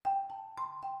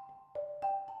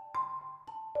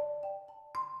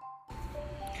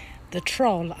The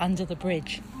Troll Under the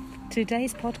Bridge.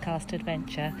 Today's podcast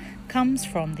adventure comes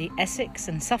from the Essex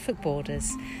and Suffolk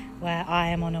borders, where I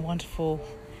am on a wonderful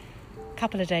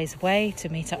couple of days away to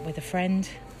meet up with a friend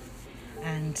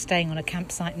and staying on a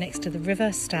campsite next to the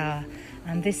River Stour.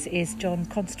 And this is John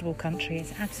Constable country.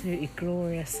 It's absolutely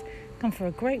glorious. Come for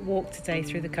a great walk today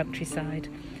through the countryside,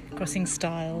 crossing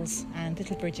stiles and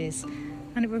little bridges,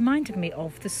 and it reminded me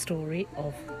of the story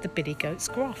of the Billy Goat's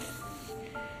Gruff.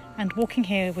 And walking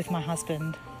here with my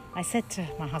husband, I said to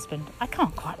my husband, I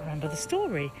can't quite remember the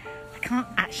story. I can't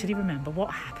actually remember what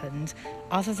happened,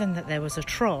 other than that there was a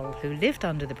troll who lived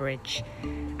under the bridge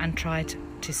and tried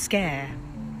to scare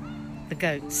the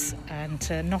goats and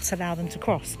to not allow them to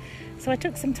cross. So I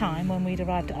took some time when we'd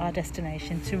arrived at our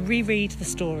destination to reread the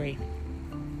story.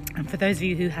 And for those of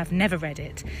you who have never read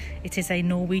it, it is a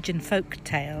Norwegian folk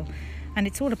tale, and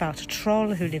it's all about a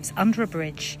troll who lives under a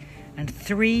bridge and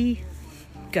three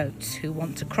goats who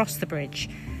want to cross the bridge.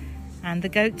 And the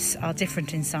goats are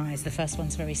different in size. The first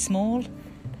one's very small, the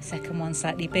second one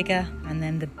slightly bigger, and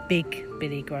then the big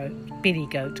Billy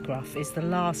Goat Gruff is the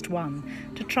last one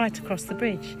to try to cross the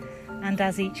bridge. And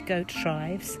as each goat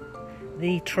tries,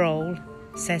 the troll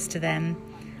says to them,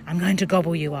 I'm going to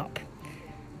gobble you up.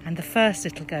 And the first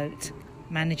little goat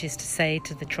manages to say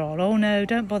to the troll, oh no,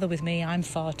 don't bother with me, I'm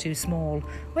far too small.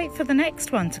 Wait for the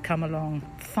next one to come along,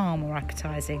 far more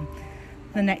appetising.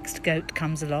 The next goat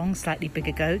comes along, slightly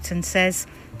bigger goat, and says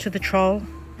to the troll,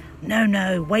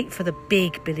 no, wait for the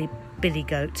big Billy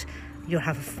Goat. You'll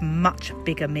have a much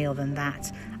bigger meal than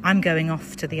that. I'm going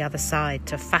off to the other side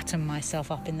to fatten myself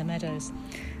up in the meadows.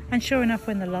 And sure enough,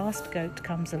 when the last goat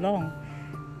comes along,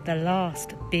 the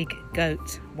last big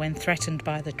goat, when threatened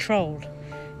by the troll,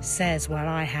 says, well,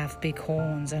 I have big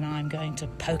horns and I'm going to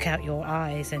poke out your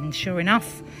eyes. And sure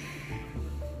enough,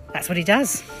 that's what he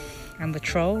does. And the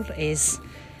troll is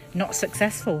not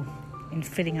successful in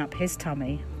filling up his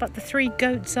tummy, but the three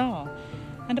goats are.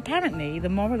 And apparently the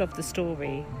moral of the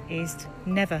story is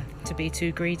never to be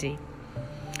too greedy.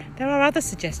 There are other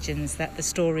suggestions that the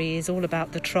story is all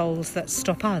about the trolls that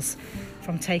stop us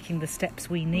from taking the steps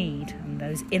we need, and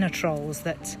those inner trolls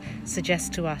that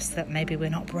suggest to us that maybe we're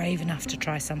not brave enough to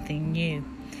try something new.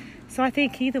 So I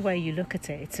think either way you look at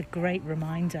it, it's a great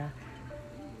reminder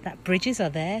that bridges are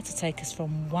there to take us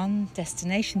from one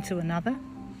destination to another.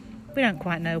 We don't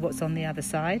quite know what's on the other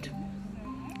side.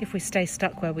 If we stay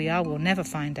stuck where we are, we'll never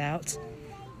find out.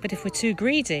 But if we're too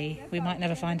greedy, we might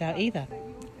never find out either.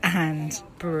 And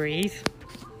breathe.